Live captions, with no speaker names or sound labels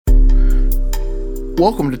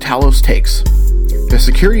Welcome to Talos Takes, the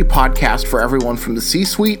security podcast for everyone from the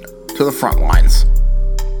C-suite to the front lines.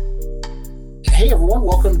 Hey everyone,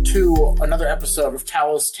 welcome to another episode of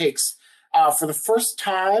Talos Takes. For the first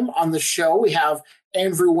time on the show, we have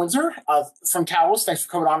Andrew Windsor from Talos. Thanks for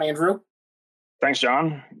coming on, Andrew. Thanks,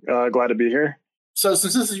 John. Glad to be here. So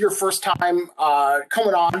since this is your first time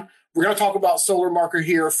coming on, we're going to talk about SolarMarker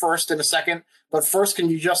here first in a second. But first, can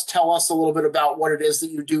you just tell us a little bit about what it is that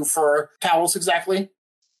you do for Talos exactly?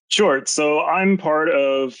 Sure. So I'm part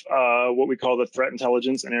of what we call the Threat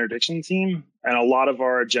Intelligence and Interdiction team. And a lot of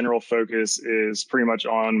our general focus is pretty much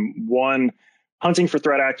on one, hunting for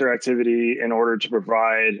threat actor activity in order to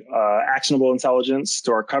provide actionable intelligence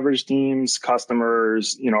to our coverage teams,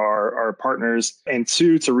 customers, our partners, and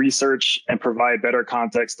two, to research and provide better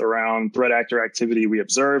context around threat actor activity we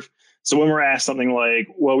observe. So when we're asked something like,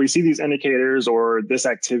 well, we see these indicators or this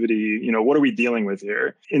activity, what are we dealing with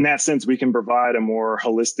here? In that sense, we can provide a more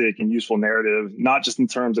holistic and useful narrative, not just in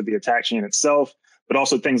terms of the attack chain itself, but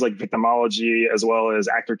also things like victimology, as well as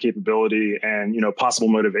actor capability and, possible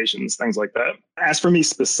motivations, things like that. As for me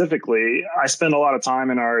specifically, I spend a lot of time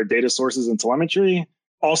in our data sources and telemetry.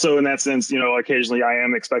 Also, in that sense, occasionally I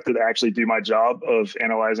am expected to actually do my job of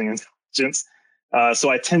analyzing intelligence. So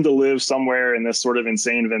I tend to live somewhere in this sort of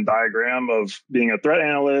insane Venn diagram of being a threat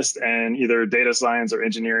analyst and either data science or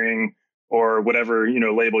engineering or whatever,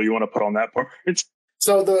 label you want to put on that part.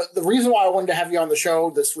 So the reason why I wanted to have you on the show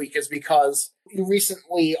this week is because you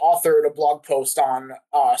recently authored a blog post on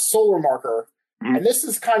SolarMarker. Mm-hmm. And this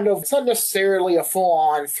is it's not necessarily a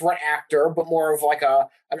full-on threat actor, but more of like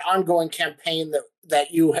an ongoing campaign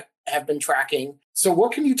that you have been tracking. So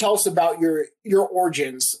what can you tell us about your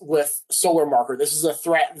origins with SolarMarker? This is a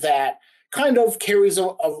threat that kind of carries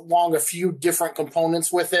along a few different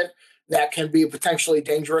components with it that can be potentially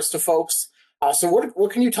dangerous to folks. So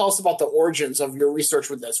what can you tell us about the origins of your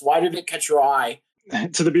research with this? Why did it catch your eye?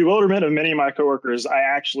 To the bewilderment of many of my coworkers, I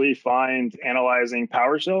actually find analyzing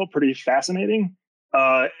PowerShell pretty fascinating.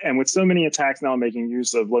 And with so many attacks now making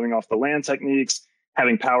use of living off the land techniques,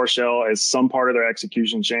 having PowerShell as some part of their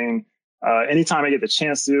execution chain, anytime I get the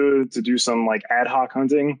chance to do some like ad hoc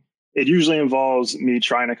hunting, it usually involves me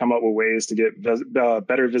trying to come up with ways to get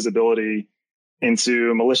better visibility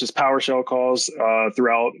into malicious PowerShell calls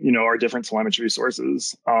throughout, our different telemetry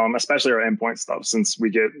sources, especially our endpoint stuff, since we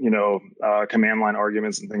get, command line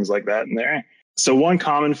arguments and things like that in there. So one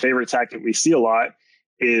common favorite tactic we see a lot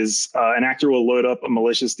is an actor will load up a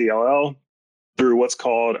malicious DLL through what's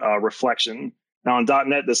called reflection. Now on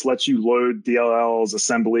 .NET, this lets you load DLLs,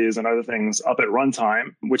 assemblies, and other things up at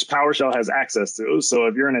runtime, which PowerShell has access to. So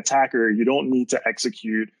if you're an attacker, you don't need to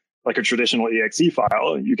execute like a traditional exe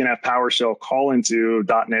file. You can have PowerShell call into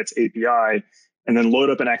 .NET's API and then load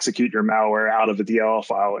up and execute your malware out of a DLL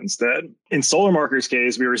file instead. In SolarMarker's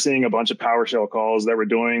case, we were seeing a bunch of PowerShell calls that were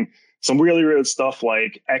doing some really weird stuff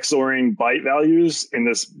like XORing byte values in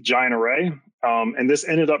this giant array. And this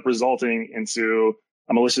ended up resulting into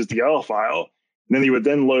a malicious DLL file. And then you would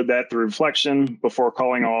then load that through reflection before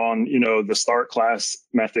calling on, the start class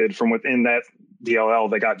method from within that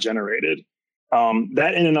DLL that got generated.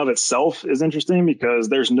 That in and of itself is interesting because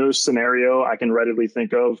there's no scenario I can readily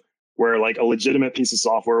think of where like a legitimate piece of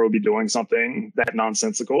software will be doing something that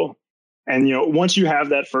nonsensical. And, once you have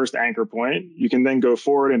that first anchor point, you can then go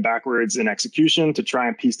forward and backwards in execution to try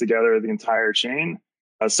and piece together the entire chain.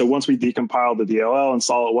 So once we decompiled the DLL and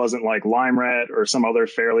saw it wasn't like LimeRat or some other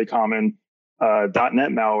fairly common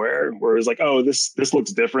 .NET malware, where it was like, oh, this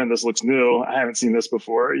looks different, this looks new, I haven't seen this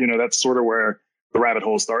before. That's sort of where the rabbit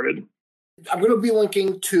hole started. I'm going to be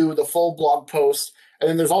linking to the full blog post, and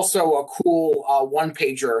then there's also a cool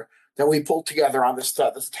one-pager that we pulled together on this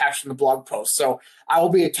that's attached in the blog post. So I will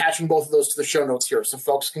be attaching both of those to the show notes here, so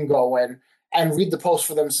folks can go in and read the post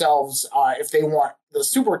for themselves if they want the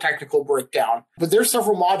super technical breakdown. But there's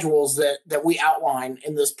several modules that we outline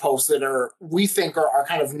in this post that we think are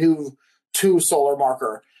kind of new to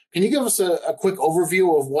SolarMarker. Can you give us a quick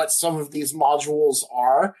overview of what some of these modules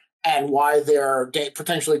are and why they're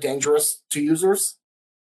potentially dangerous to users?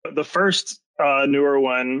 The first newer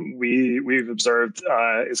one we've observed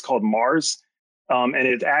is called Mars, and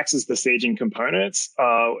it acts as the staging component,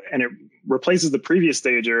 and it replaces the previous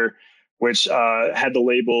stager, which had the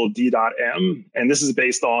label D.M, and this is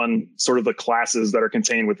based on sort of the classes that are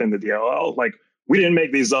contained within the DLL. Like, we didn't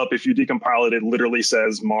make these up. If you decompile it, it literally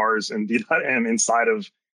says Mars and D.M inside of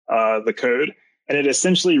the code. And it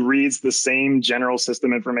essentially reads the same general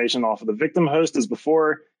system information off of the victim host as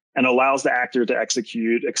before and allows the actor to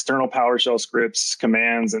execute external PowerShell scripts,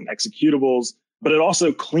 commands, and executables. But it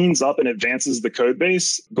also cleans up and advances the code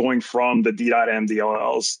base going from the D.M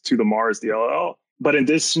DLLs to the Mars DLL. But in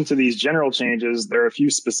addition to these general changes, there are a few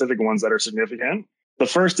specific ones that are significant. The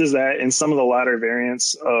first is that in some of the later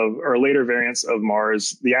variants of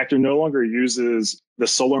Mars, the actor no longer uses the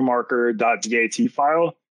solarmarker.dat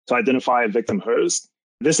file to identify a victim host.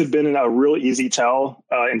 This had been a real easy tell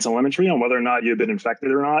in telemetry on whether or not you had been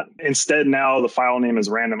infected or not. Instead, now the file name is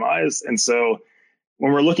randomized. And so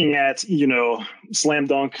when we're looking at, slam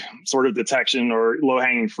dunk sort of detection or low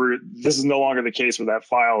hanging fruit, this is no longer the case with that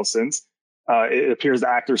file, since it appears the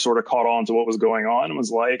actor sort of caught on to what was going on and was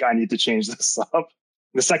like, I need to change this up.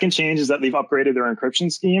 The second change is that they've upgraded their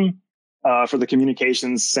encryption scheme for the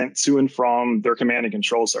communications sent to and from their command and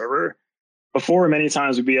control server. Before, many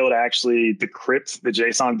times we'd be able to actually decrypt the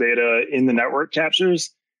JSON data in the network captures.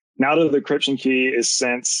 Now the decryption key is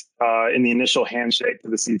sent in the initial handshake to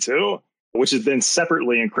the C2, which is then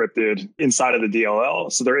separately encrypted inside of the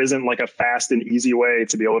DLL. So there isn't like a fast and easy way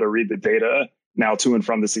to be able to read the data now to and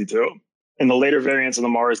from the C2. In the later variants of the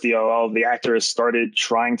Mars DLL, the actor has started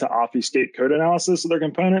trying to obfuscate code analysis of their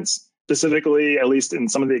components, specifically, at least in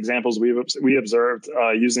some of the examples we observed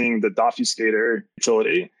using the Dofuscator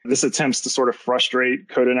utility. This attempts to sort of frustrate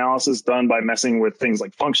code analysis done by messing with things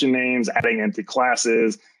like function names, adding empty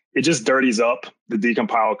classes. It just dirties up the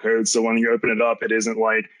decompiled code. So when you open it up, it isn't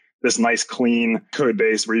like this nice, clean code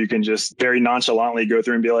base where you can just very nonchalantly go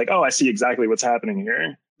through and be like, oh, I see exactly what's happening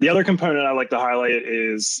here. The other component I like to highlight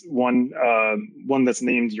is one that's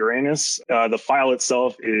named Uranus. The file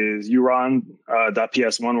itself is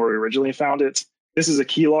uran.ps1, where we originally found it. This is a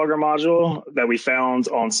keylogger module that we found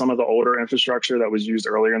on some of the older infrastructure that was used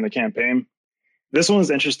earlier in the campaign. This one is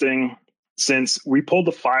interesting since we pulled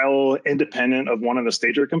the file independent of one of the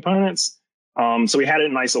stager components. So we had it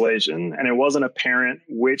in isolation, and it wasn't apparent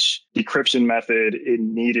which decryption method it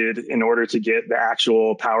needed in order to get the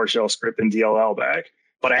actual PowerShell script and DLL back.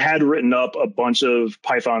 But I had written up a bunch of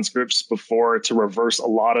Python scripts before to reverse a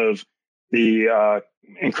lot of the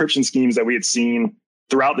encryption schemes that we had seen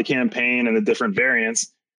throughout the campaign and the different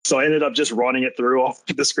variants. So I ended up just running it through all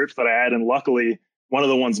the scripts that I had. And luckily, one of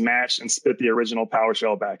the ones matched and spit the original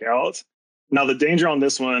PowerShell back out. Now, the danger on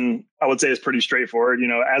this one, I would say, is pretty straightforward.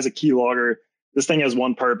 As a keylogger, this thing has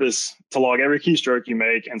one purpose: to log every keystroke you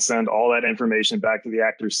make and send all that information back to the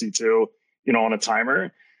actor's C2, on a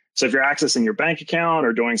timer. So if you're accessing your bank account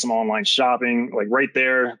or doing some online shopping, like right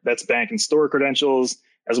there, that's bank and store credentials,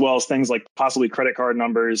 as well as things like possibly credit card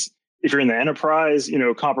numbers. If you're in the enterprise,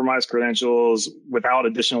 compromised credentials without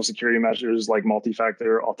additional security measures like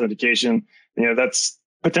multi-factor authentication, that's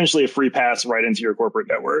potentially a free pass right into your corporate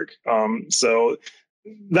network. So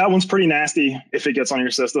that one's pretty nasty if it gets on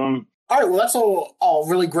your system. All right, well, that's all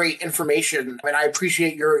really great information. I mean, I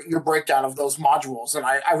appreciate your breakdown of those modules, and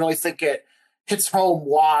I really think it hits home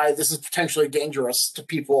why this is potentially dangerous to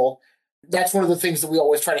people. That's one of the things that we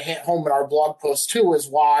always try to hit home in our blog posts too, is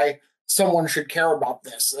why someone should care about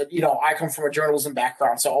this. I come from a journalism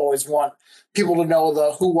background, so I always want people to know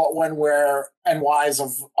the who, what, when, where, and whys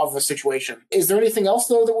of a situation. Is there anything else,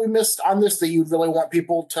 though, that we missed on this that you'd really want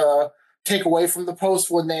people to take away from the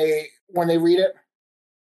post when they read it?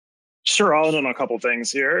 Sure, I'll hit on a couple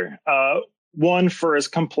things here. One, for as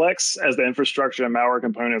complex as the infrastructure and malware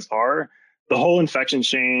components are, the whole infection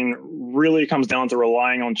chain really comes down to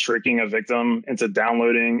relying on tricking a victim into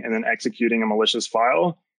downloading and then executing a malicious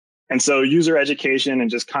file. And so user education and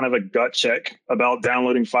just kind of a gut check about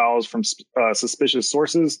downloading files from suspicious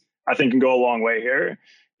sources, I think, can go a long way here.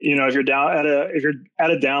 If you're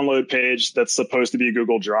at a download page that's supposed to be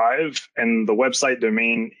Google Drive and the website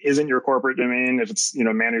domain isn't your corporate domain, if it's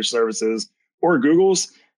managed services or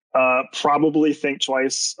Google's, probably think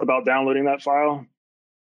twice about downloading that file.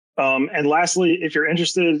 And lastly, if you're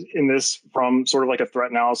interested in this from sort of like a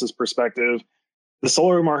threat analysis perspective, the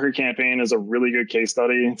SolarMarker campaign is a really good case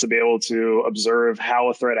study to be able to observe how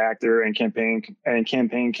a threat actor and campaign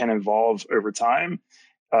can evolve over time.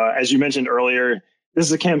 As you mentioned earlier, this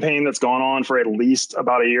is a campaign that's gone on for at least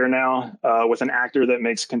about a year now, with an actor that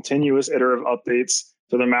makes continuous iterative updates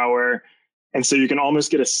to the malware. And so you can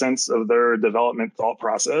almost get a sense of their development thought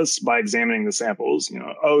process by examining the samples.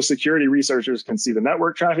 Security researchers can see the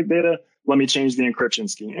network traffic data. Let me change the encryption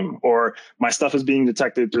scheme. Or my stuff is being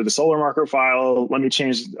detected through the SolarMarker file. Let me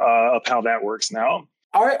change up how that works now.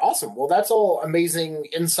 All right, awesome. Well, that's all amazing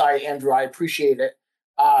insight, Andrew. I appreciate it.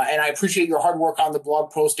 And I appreciate your hard work on the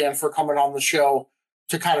blog post and for coming on the show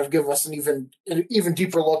to kind of give us an even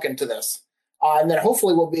deeper look into this. And then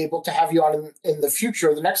hopefully we'll be able to have you on in the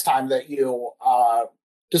future, the next time that you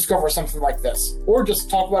discover something like this, or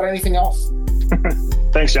just talk about anything else.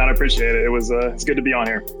 Thanks, John. I appreciate it. It's good to be on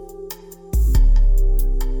here.